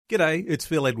G'day, it's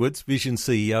Phil Edwards, Vision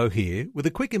CEO here, with a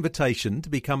quick invitation to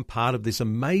become part of this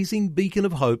amazing beacon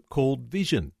of hope called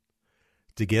Vision.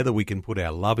 Together we can put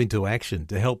our love into action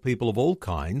to help people of all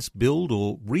kinds build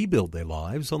or rebuild their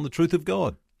lives on the truth of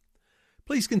God.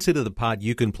 Please consider the part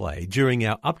you can play during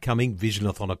our upcoming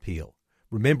Visionathon appeal,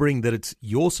 remembering that it's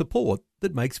your support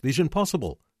that makes Vision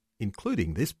possible,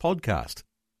 including this podcast.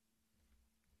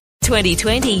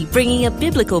 2020, bringing a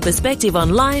biblical perspective on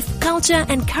life, culture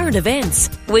and current events.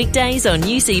 Weekdays on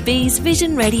UCB's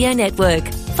Vision Radio Network.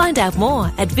 Find out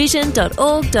more at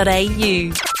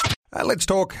vision.org.au. Let's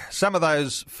talk some of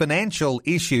those financial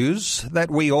issues that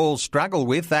we all struggle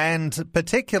with, and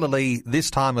particularly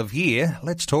this time of year,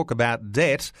 let's talk about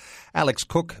debt. Alex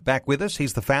Cook back with us.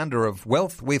 He's the founder of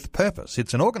Wealth with Purpose.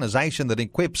 It's an organisation that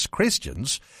equips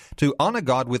Christians to honour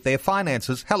God with their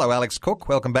finances. Hello, Alex Cook.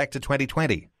 Welcome back to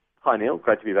 2020. Hi, Neil.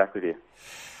 Great to be back with you.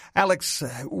 Alex,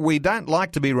 we don't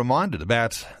like to be reminded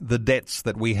about the debts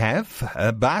that we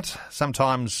have, but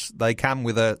sometimes they come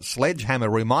with a sledgehammer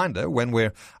reminder when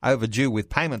we're overdue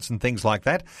with payments and things like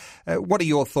that. What are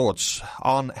your thoughts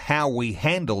on how we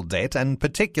handle debt, and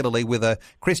particularly with a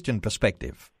Christian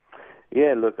perspective?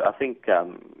 Yeah, look, I think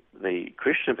the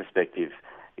Christian perspective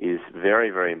is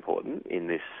very, very important in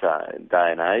this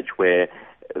day and age where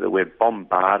we're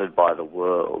bombarded by the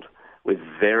world with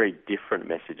very different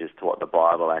messages to what the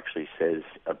Bible actually says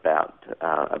about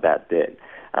debt.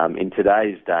 In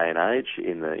today's day and age,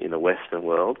 in the Western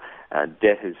world,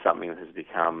 debt is something that has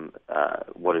become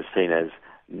what is seen as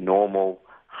normal,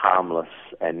 harmless,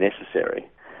 and necessary.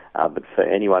 But for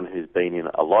anyone who's been in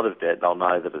a lot of debt, they'll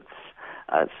know that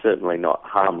it's certainly not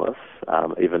harmless,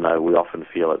 even though we often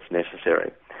feel it's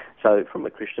necessary. So from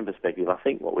a Christian perspective, I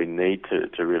think what we need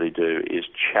to really do is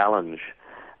challenge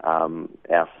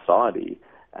our society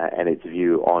and its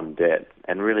view on debt,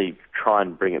 and really try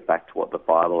and bring it back to what the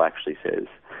Bible actually says.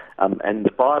 And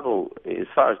the Bible, as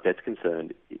far as debt's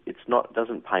concerned,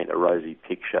 doesn't paint a rosy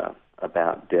picture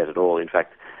about debt at all. In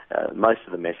fact, most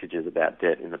of the messages about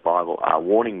debt in the Bible are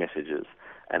warning messages,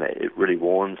 and it really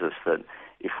warns us that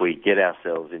if we get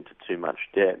ourselves into too much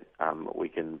debt, we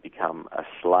can become a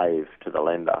slave to the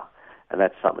lender. And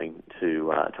that's something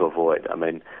to avoid. I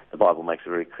mean, the Bible makes it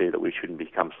very clear that we shouldn't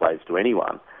become slaves to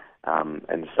anyone.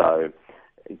 And so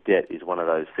debt is one of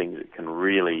those things that can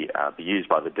really be used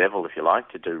by the devil, if you like,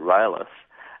 to derail us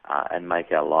and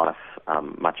make our life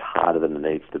much harder than it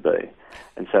needs to be.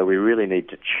 And so we really need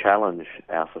to challenge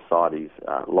our society's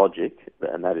logic,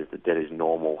 and that is that debt is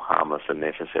normal, harmless, and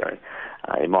necessary.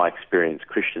 In my experience,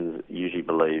 Christians usually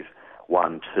believe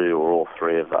one, two, or all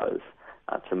three of those.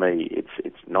 To me,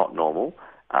 it's not normal.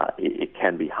 It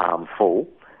can be harmful,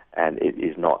 and it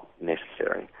is not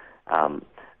necessary.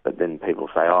 But then people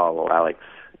say, "Oh, well, Alex,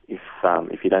 if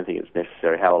you don't think it's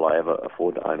necessary, how will I ever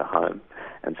afford to own a home?"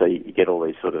 And so you get all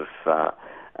these sort of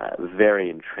very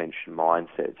entrenched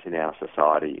mindsets in our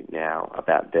society now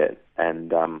about debt,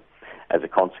 and as a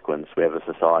consequence, we have a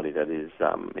society that is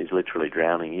literally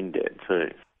drowning in debt too.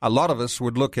 A lot of us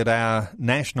would look at our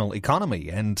national economy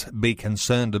and be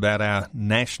concerned about our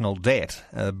national debt,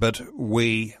 but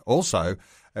we also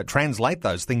translate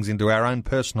those things into our own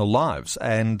personal lives,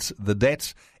 and the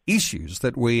debt issues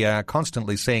that we are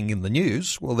constantly seeing in the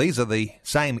news, well, these are the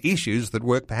same issues that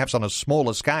work perhaps on a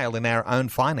smaller scale in our own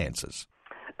finances.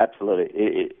 Absolutely.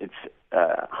 It's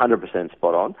 100%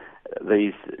 spot on.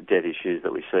 These debt issues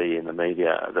that we see in the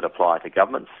media that apply to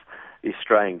governments, the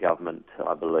Australian government,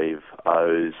 I believe,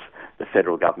 owes the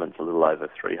federal government a little over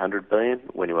 $300 billion.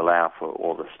 When you allow for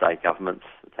all the state governments,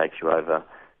 it takes you over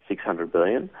 $600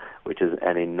 billion, which is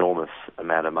an enormous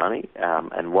amount of money.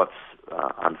 And what's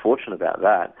unfortunate about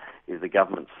that is the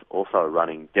government's also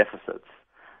running deficits.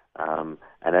 And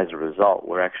as a result,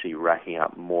 we're actually racking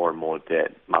up more and more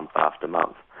debt month after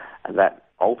month. And that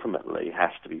ultimately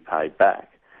has to be paid back.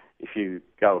 If you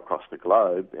go across the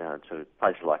globe to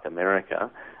places like America,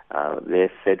 their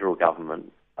federal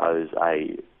government owes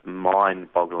a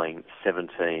mind-boggling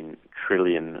 $17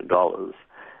 trillion.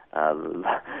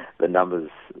 The numbers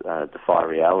defy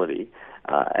reality.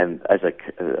 And as a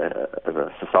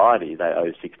society, they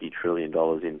owe $60 trillion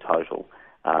in total.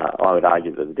 I would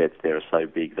argue that the debts there are so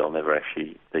big they'll never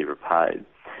actually be repaid.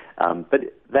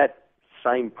 But that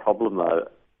same problem, though,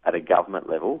 at a government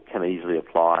level can easily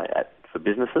apply for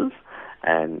businesses,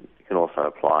 and can also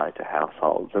apply to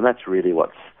households. And that's really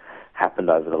what's happened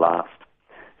over the last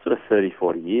sort of 30,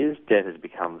 40 years. Debt has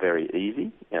become very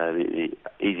easy, the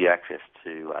easy access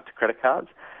to credit cards.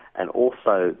 And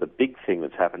also the big thing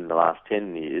that's happened in the last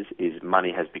 10 years is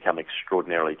money has become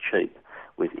extraordinarily cheap,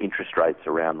 with interest rates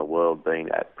around the world being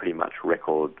at pretty much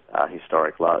record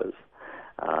historic lows,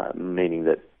 meaning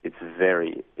that it's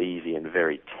very easy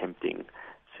very tempting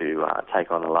to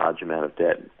take on a large amount of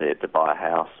debt, be it to buy a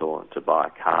house or to buy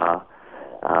a car.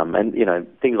 And, you know,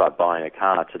 things like buying a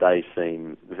car today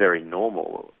seem very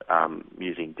normal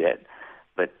using debt,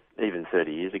 but even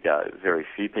 30 years ago, very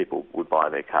few people would buy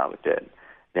their car with debt.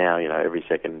 Now, you know, every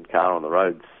second car on the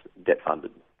road's debt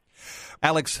funded.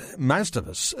 Alex, most of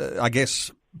us, I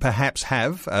guess, perhaps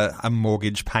have a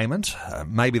mortgage payment.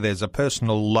 Maybe there's a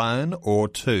personal loan or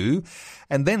two.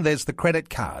 And then there's the credit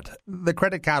card. The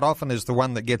credit card often is the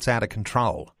one that gets out of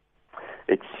control.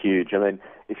 It's huge. I mean,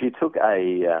 if you took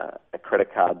a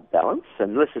credit card balance,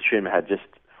 and let's assume it had just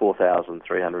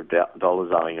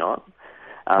 $4,300 owing on,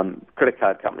 credit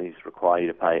card companies require you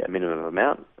to pay a minimum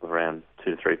amount of around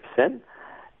 2 to 3%.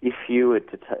 If you were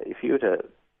to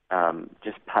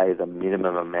just pay the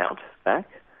minimum amount back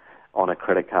on a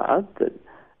credit card that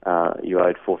you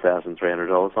owed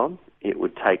 $4,300 on, it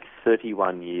would take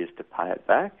 31 years to pay it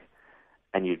back,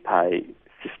 and you'd pay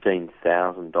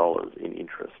 $15,000 in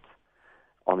interest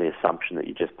on the assumption that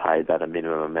you just paid that a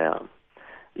minimum amount.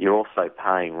 You're also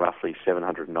paying roughly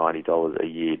 $790 a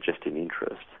year just in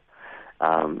interest.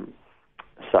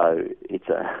 So it's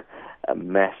a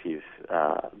massive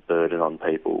burden on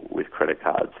people with credit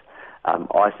cards.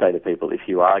 I say to people, if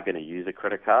you are going to use a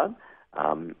credit card,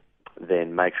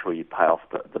 then make sure you pay off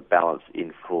the balance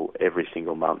in full every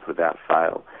single month without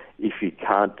fail. If you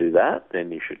can't do that,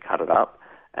 then you should cut it up.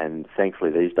 And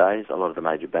thankfully these days, a lot of the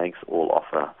major banks all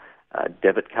offer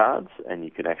debit cards, and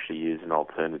you can actually use an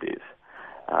alternative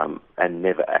and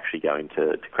never actually go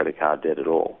into credit card debt at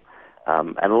all.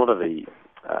 And a lot of the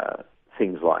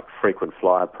things like frequent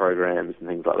flyer programs and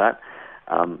things like that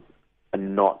are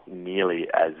not nearly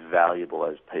as valuable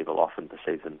as people often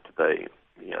perceive them to be.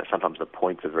 You know, sometimes the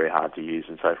points are very hard to use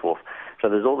and so forth. So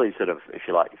there's all these sort of, if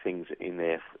you like, things in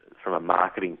there from a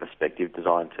marketing perspective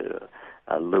designed to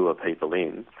lure people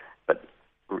in. But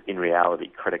in reality,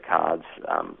 credit cards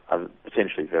are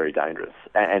potentially very dangerous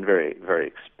and very, very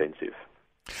expensive.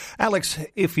 Alex,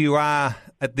 if you are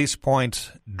at this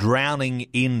point drowning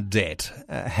in debt,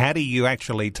 how do you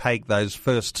actually take those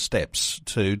first steps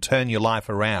to turn your life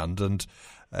around and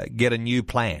get a new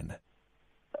plan?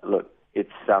 Look, it's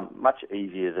much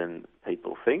easier than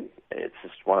people think. It's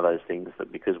just one of those things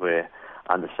that because we're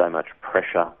under so much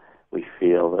pressure, we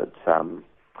feel that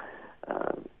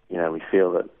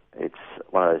it's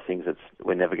one of those things that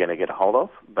we're never going to get a hold of.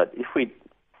 But if we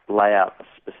lay out a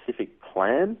specific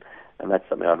plan, and that's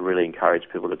something I'd really encourage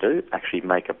people to do, actually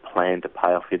make a plan to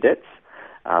pay off your debts,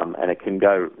 and it can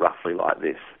go roughly like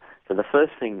this. So the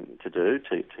first thing to do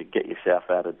to get yourself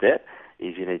out of debt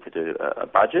is you need to do a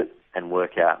budget and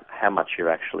work out how much you're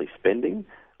actually spending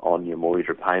on your mortgage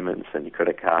repayments and your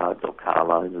credit cards or car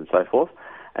loans and so forth,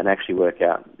 and actually work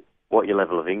out what your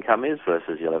level of income is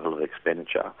versus your level of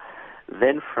expenditure.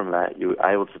 Then from that, you're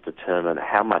able to determine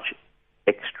how much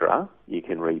extra you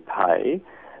can repay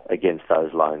against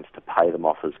those loans to pay them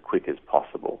off as quick as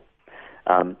possible.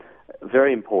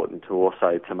 Very important to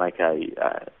also to make a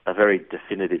very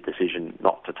definitive decision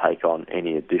not to take on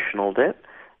any additional debt,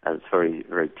 and it's very,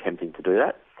 very tempting to do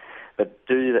that. But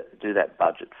do that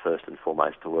budget first and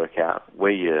foremost to work out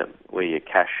where your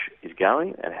cash is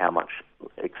going and how much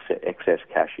excess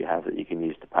cash you have that you can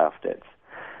use to pay off debts.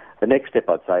 The next step,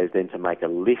 I'd say, is then to make a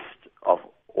list of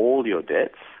all your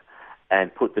debts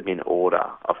and put them in order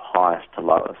of highest to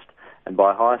lowest. And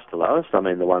by highest to lowest, I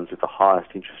mean the ones with the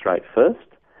highest interest rate first,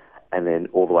 and then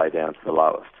all the way down to the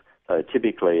lowest. So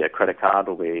typically a credit card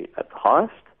will be at the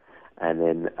highest, and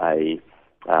then a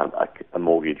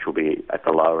mortgage will be at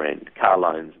the lower end. Car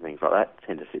loans and things like that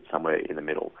tend to sit somewhere in the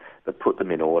middle, but put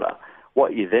them in order.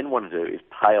 What you then want to do is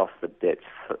pay off the debts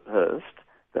first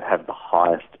that have the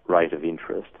highest rate of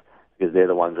interest, because they're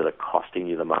the ones that are costing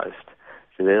you the most.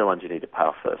 So they're the ones you need to pay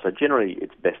off first. So generally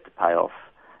it's best to pay off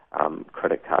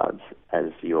credit cards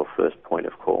as your first point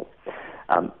of call.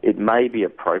 It may be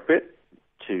appropriate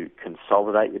to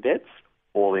consolidate your debts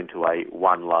all into a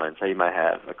one loan. So you may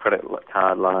have a credit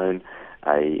card loan,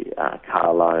 a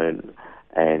car loan,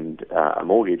 and a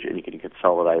mortgage, and you can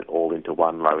consolidate all into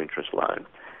one low-interest loan.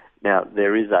 Now,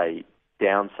 there is a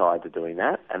downside to doing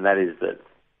that, and that is that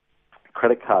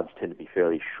credit cards tend to be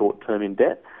fairly short-term in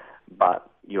debt, but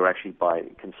you're actually, by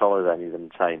consolidating them,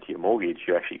 say, into your mortgage,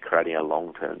 you're actually creating a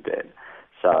long-term debt.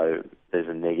 So there's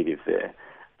a negative there.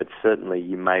 But certainly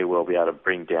you may well be able to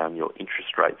bring down your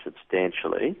interest rate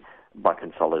substantially by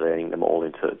consolidating them all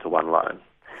into one loan.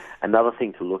 Another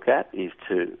thing to look at is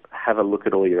to have a look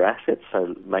at all your assets.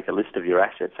 So make a list of your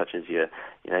assets, such as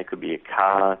it could be a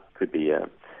car, could be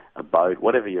a boat,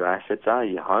 whatever your assets are,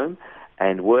 your home,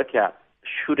 and work out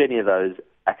should any of those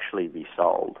actually be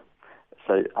sold.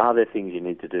 So are there things you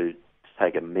need to do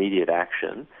take immediate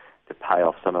action to pay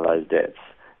off some of those debts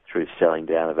through selling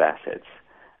down of assets.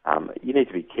 You need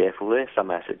to be careful there.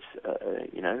 Some assets,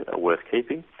 are worth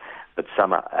keeping, but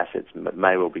some assets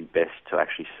may well be best to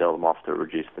actually sell them off to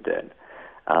reduce the debt.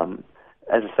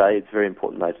 As I say, it's very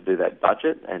important, though, to do that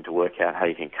budget and to work out how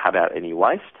you can cut out any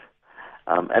waste.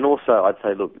 And also, I'd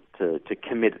say, look, to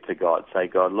commit it to God. Say,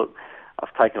 God, look,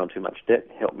 I've taken on too much debt.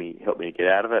 Help me to get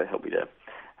out of it. Help me to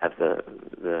have the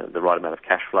right amount of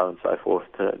cash flow and so forth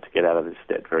to get out of this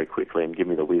debt very quickly, and give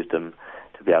me the wisdom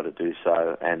to be able to do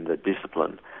so, and the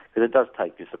discipline. Because it does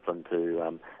take discipline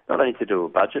to not only to do a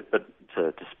budget, but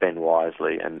to spend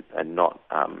wisely and not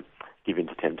give in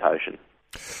to temptation.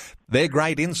 They're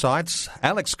great insights.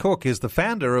 Alex Cook is the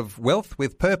founder of Wealth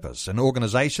with Purpose, an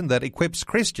organisation that equips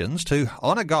Christians to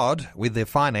honour God with their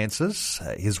finances.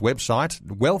 His website,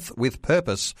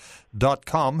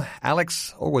 wealthwithpurpose.com.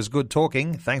 Alex, always good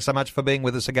talking. Thanks so much for being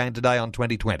with us again today on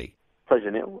 2020.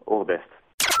 Pleasure, Neil. All the best.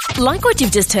 Like what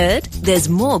you've just heard? There's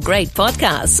more great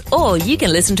podcasts, or you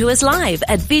can listen to us live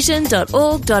at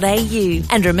vision.org.au.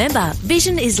 And remember,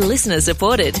 Vision is listener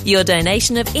supported. Your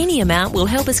donation of any amount will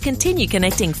help us continue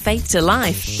connecting faith to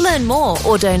life. Learn more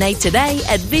or donate today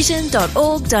at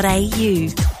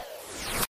vision.org.au.